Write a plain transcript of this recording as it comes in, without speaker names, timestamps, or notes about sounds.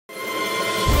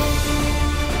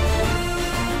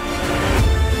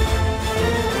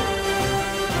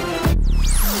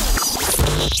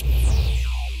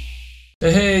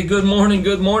good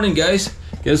morning, guys.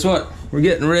 Guess what? We're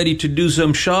getting ready to do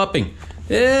some shopping.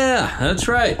 Yeah, that's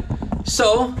right.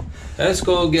 So, let's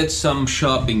go get some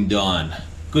shopping done.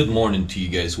 Good morning to you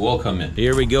guys. Welcome in.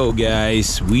 Here we go,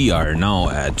 guys. We are now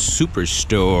at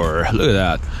Superstore. Look at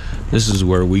that. This is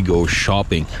where we go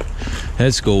shopping.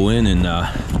 Let's go in and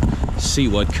see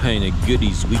what kind of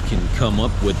goodies we can come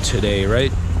up with today,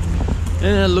 right?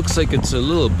 And it looks like it's a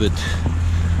little bit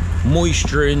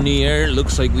moisture in the air. It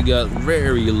looks like we got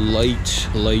very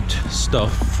light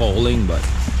stuff falling, but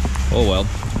oh well.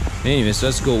 Anyways,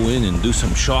 let's go in and do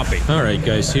some shopping. All right,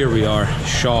 guys, here we are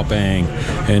shopping,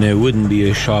 and it wouldn't be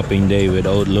a shopping day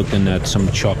without looking at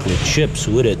some chocolate chips,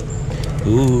 would it?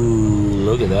 Ooh,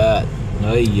 look at that.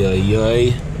 Ay, ay,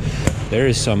 ay.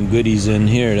 There's some goodies in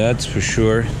here, that's for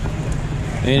sure.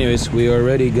 Anyways, we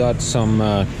already got some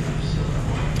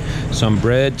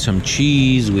bread, some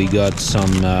cheese. We got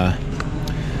some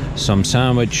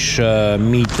sandwich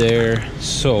meat there.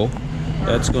 So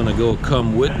that's gonna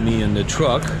come with me in the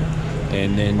truck,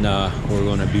 and then we're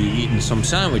gonna be eating some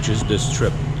sandwiches this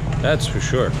trip. That's for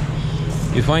sure.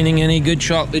 You finding any good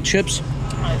chocolate chips?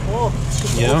 I hope.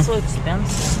 It's also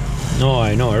expensive. No,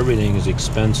 I know everything is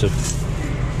expensive.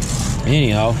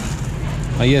 Anyhow,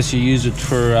 I guess you use it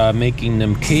for making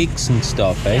them cakes and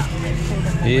stuff, eh?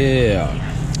 Yeah.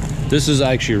 This is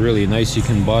actually really nice. You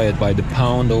can buy it by the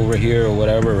pound over here or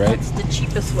whatever, right? That's the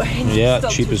cheapest way. Yeah,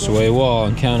 cheapest way. Well,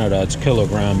 in Canada it's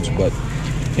kilograms, but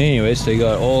anyways, they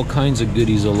got all kinds of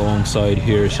goodies alongside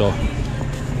here. So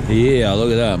yeah,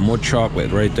 look at that, more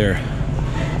chocolate right there.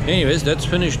 Anyways, let's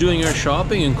finish doing our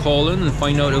shopping and call in and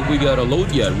find out if we got a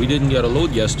load yet. We didn't get a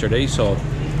load yesterday, so,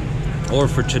 or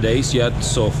for today's yet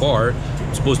so far.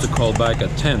 Supposed to call back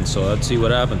at 10, so let's see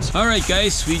what happens. All right,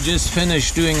 guys, we just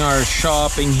finished doing our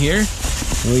shopping here.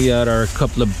 We got our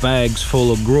couple of bags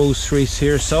full of groceries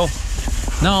here, so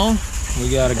now we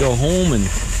gotta go home and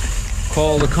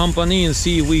call the company and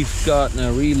see if we've gotten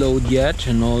a reload yet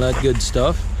and all that good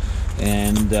stuff.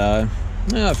 And I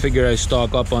figure I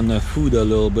stock up on the food a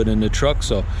little bit in the truck,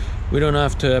 so we don't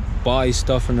have to buy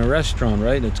stuff in a restaurant,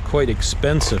 right? It's quite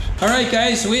expensive. All right,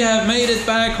 guys, we have made it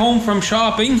back home from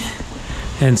shopping.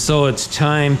 And so it's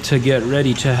time to get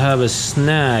ready to have a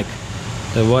snack.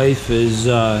 The wife is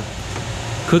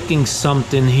cooking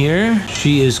something here.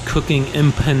 She is cooking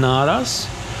empanadas.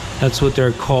 That's what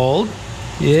they're called.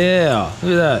 Yeah,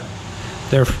 look at that.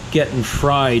 They're getting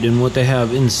fried, and what they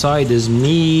have inside is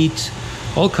meat,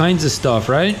 all kinds of stuff,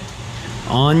 right?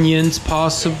 Onions,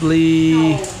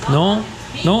 possibly. No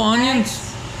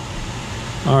onions?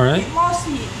 All right.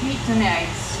 Mostly meat and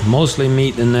eggs. Mostly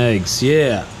meat and eggs,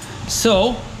 yeah.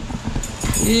 So,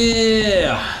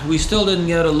 yeah, we still didn't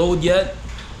get a load yet.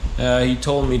 He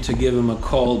told me to give him a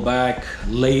call back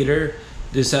later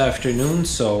this afternoon.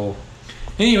 So,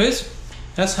 anyways,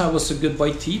 let's have us a good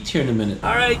bite to eat here in a minute.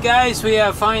 All right, guys, we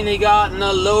have finally gotten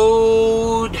a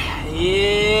load.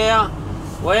 Yeah,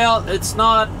 well, it's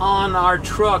not on our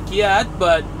truck yet,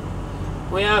 but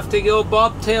we have to go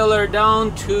bobtail her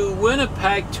down to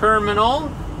Winnipeg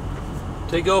Terminal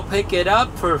to go pick it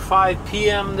up for 5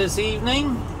 p.m. this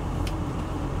evening.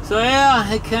 So yeah,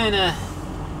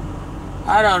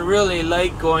 I don't really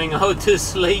like going out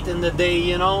this late in the day,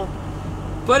 you know.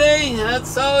 But hey,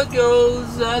 that's how it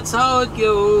goes. That's how it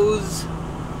goes.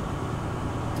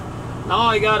 Now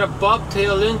I gotta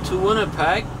bobtail into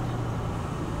Winnipeg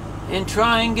and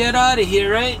try and get out of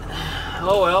here, right?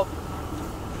 Oh well.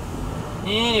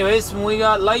 Anyways, we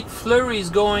got light flurries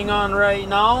going on right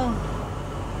now.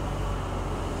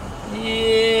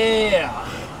 Yeah,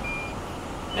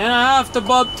 and I have to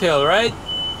bobtail, right?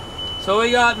 So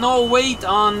we got no weight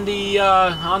on the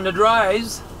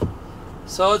drives,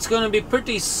 so it's gonna be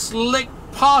pretty slick,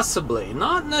 possibly,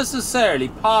 not necessarily,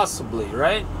 possibly,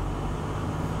 right?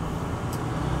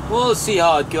 We'll see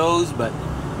how it goes, but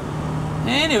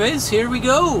anyways, here we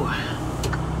go.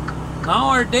 Now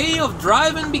our day of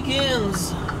driving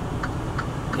begins.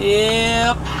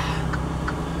 Yep.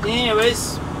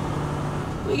 Anyways,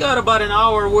 we got about an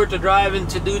hour worth of driving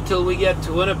to do till we get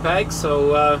to Winnipeg,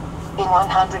 so in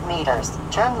 100 meters,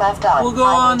 turn left on. We'll go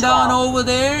on down over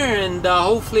there, and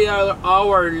hopefully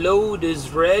our load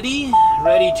is ready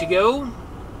to go.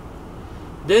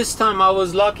 This time I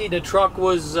was lucky, the truck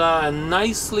was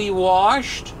nicely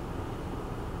washed.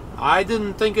 I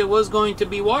didn't think it was going to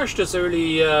be washed this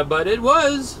early, but it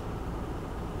was.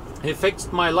 It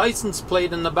fixed my license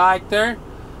plate in the back there,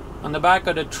 on the back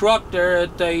of the truck there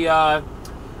at the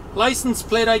license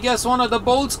plate. I guess one of the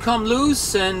bolts come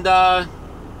loose, and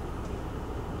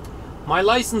my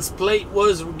license plate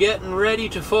was getting ready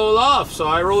to fall off, so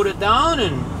I wrote it down,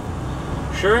 and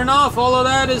Sure enough, all of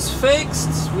that is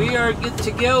fixed. We are good to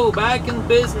go, back in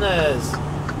business.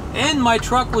 And my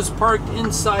truck was parked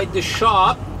inside the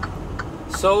shop,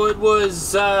 so it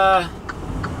was, you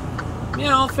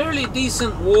know, fairly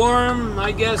decent warm,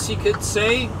 I guess you could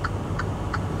say.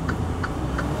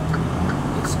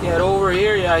 Let's get over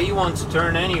here. Yeah, he wants to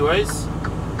turn anyways.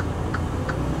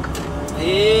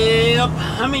 Yep,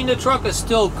 I mean, the truck is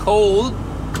still cold,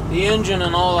 the engine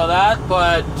and all of that,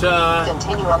 but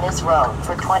continue on this road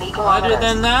for 20 kilometers. Other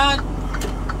than that,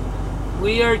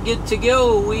 we are good to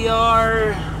go. We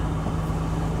are,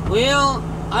 well,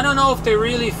 I don't know if they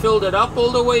really filled it up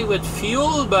all the way with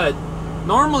fuel, but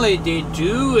normally they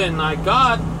do, and I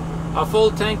got a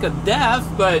full tank of DEF,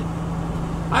 but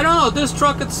I don't know, this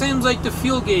truck, it seems like the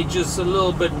fuel gauge is a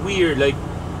little bit weird. Like,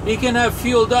 you can have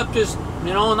fueled up just,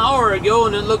 you know, an hour ago,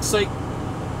 and it looks like,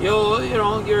 you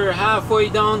know, you're halfway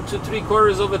down to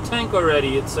 3/4 of a tank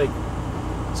already. It's like,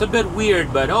 it's a bit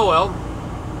weird, but oh well.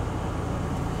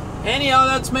 Anyhow,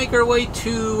 let's make our way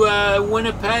to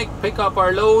Winnipeg, pick up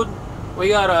our load. We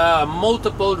got a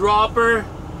multiple dropper,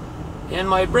 and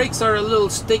my brakes are a little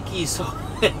sticky, so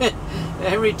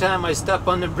every time I step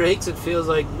on the brakes, it feels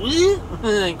like,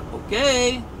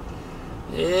 okay.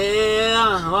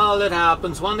 Yeah, well, it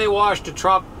happens. When they wash the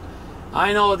truck,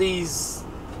 I know these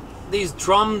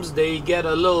drums, they get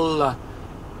a little,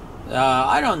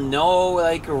 I don't know,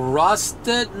 like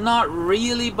rusted. Not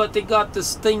really, but they got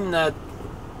this thing that,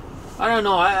 I don't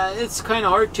know, it's kind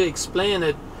of hard to explain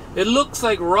it. It looks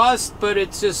like rust, but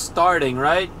it's just starting,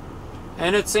 right?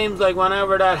 And it seems like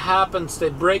whenever that happens, the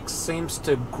brakes seems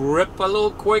to grip a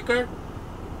little quicker.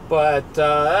 But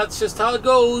that's just how it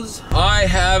goes. I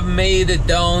have made it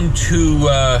down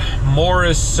to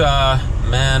Morris,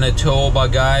 Manitoba,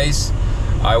 guys.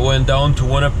 I went down to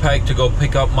Winnipeg to go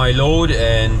pick up my load,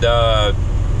 and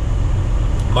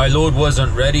my load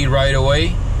wasn't ready right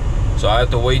away. So I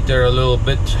had to wait there a little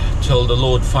bit till the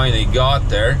load finally got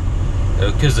there,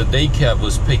 because the day cab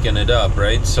was picking it up,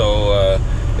 right? So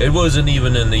it wasn't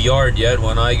even in the yard yet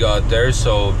when I got there,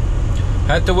 so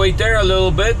had to wait there a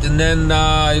little bit. And then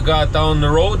I got down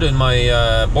the road, and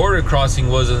my border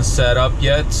crossing wasn't set up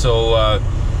yet, so I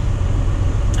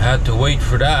had to wait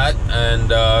for that.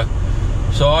 And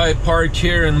so I parked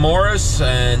here in Morris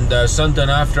and sent an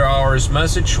after hours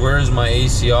message, where's my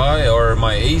ACI or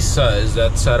my ACE, is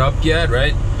that set up yet,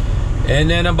 right? And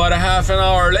then about a half an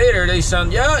hour later, they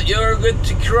said, yeah, you're good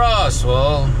to cross.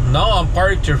 Well, now I'm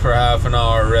parked here for half an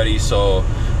hour already, so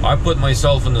I put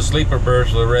myself in the sleeper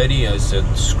berth already. I said,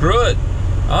 screw it,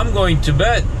 I'm going to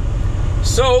bed.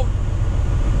 So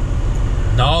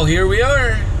now here we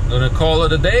are, gonna call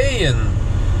it a day, and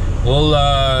we'll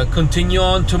continue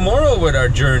on tomorrow with our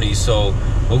journey. So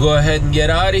we'll go ahead and get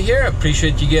out of here. I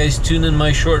appreciate you guys tuning in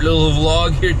my short little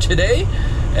vlog here today.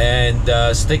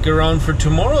 And stick around for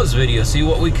tomorrow's video. See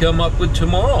what we come up with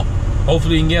tomorrow.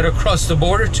 Hopefully we can get across the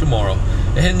border tomorrow.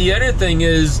 And the other thing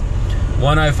is,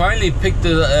 when I finally picked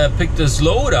this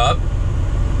load up,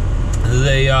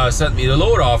 they sent me the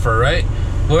load offer, right?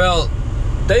 Well,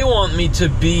 they want me to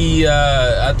be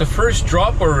at the first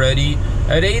drop already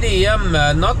at 8 a.m.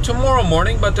 Not tomorrow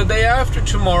morning, but the day after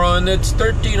tomorrow, and it's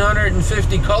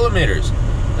 1,350 kilometers.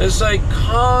 It's like,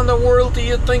 how in the world do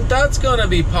you think that's gonna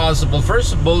be possible?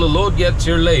 First of all, the load gets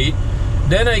here late,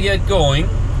 then I get going,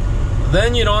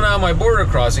 then you don't have my border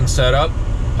crossing set up.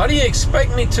 How do you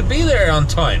expect me to be there on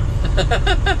time?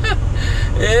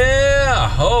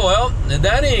 Yeah, oh well,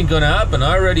 that ain't gonna happen.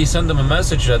 I already sent them a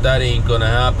message that ain't gonna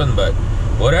happen, but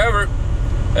whatever.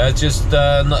 That's just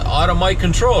out of my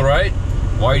control, right?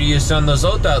 Why do you send us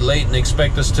out that late and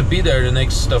expect us to be there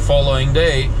the following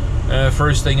day?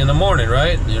 First thing in the morning,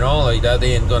 right? You know, like that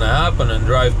ain't gonna happen, and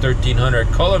drive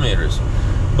 1,300 kilometers.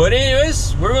 But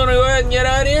anyways, we're gonna go ahead and get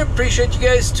out of here. Appreciate you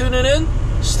guys tuning in.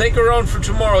 Stick around for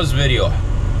tomorrow's video.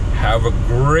 Have a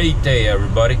great day,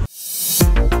 everybody.